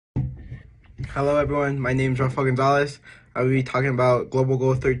Hello everyone, my name is Rafael Gonzalez. I will be talking about Global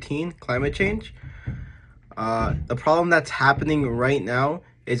Goal 13, climate change. The problem that's happening right now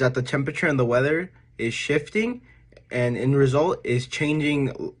is that the temperature and the weather is shifting, and in result is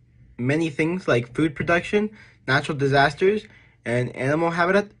changing many things like food production, natural disasters, and animal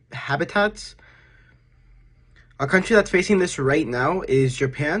habitats. A country that's facing this right now is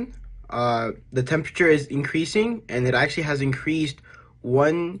Japan. The temperature is increasing, and it actually has increased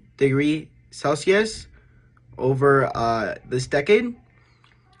 1 degree Celsius over this decade.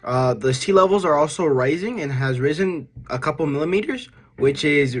 The sea levels are also rising and has risen a couple millimeters, which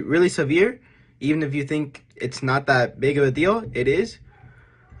is really severe. Even if you think it's not that big of a deal, it is.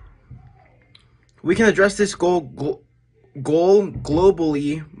 We can address this goal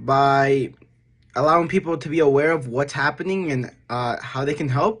globally by allowing people to be aware of what's happening and how they can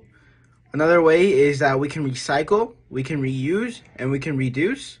help. Another way is that we can recycle, we can reuse, and we can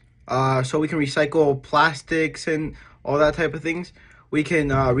reduce. So we can recycle plastics and all that type of things. We can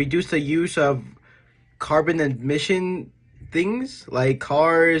reduce the use of carbon emission things like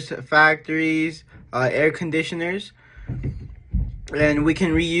cars, factories, air conditioners. And we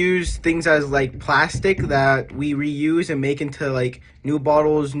can reuse things as like plastic that we reuse and make into like new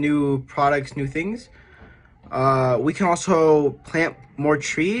bottles, new products, new things. We can also plant more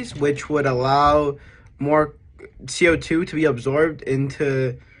trees, which would allow more CO2 to be absorbed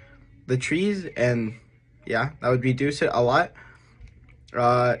into the trees, and yeah, that would reduce it a lot.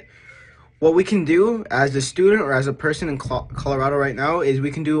 What we can do as a student or as a person in Colorado right now is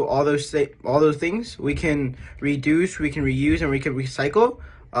we can do all those things. We can reduce, we can reuse, and we can recycle.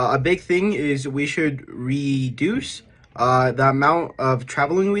 A big thing is we should reduce the amount of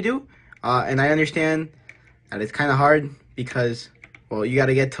traveling we do, and I understand that it's kind of hard because, well, you got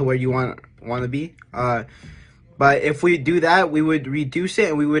to get to where you want to be. But if we do that, we would reduce it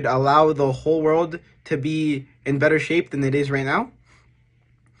and we would allow the whole world to be in better shape than it is right now.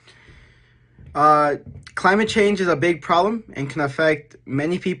 Climate change is a big problem and can affect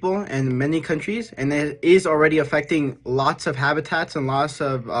many people and many countries, and it is already affecting lots of habitats and lots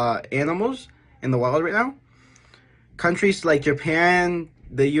of animals in the wild right now. Countries like Japan,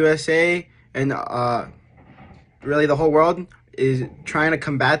 the USA, and really the whole world is trying to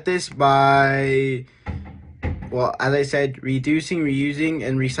combat this by, well, as I said, reducing, reusing,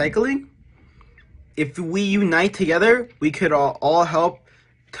 and recycling. If we unite together, we could all help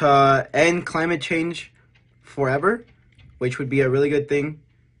to end climate change forever, which would be a really good thing,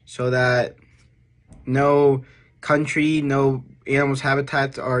 so that no country, no animals'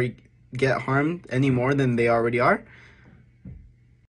 habitats get harmed any more than they already are.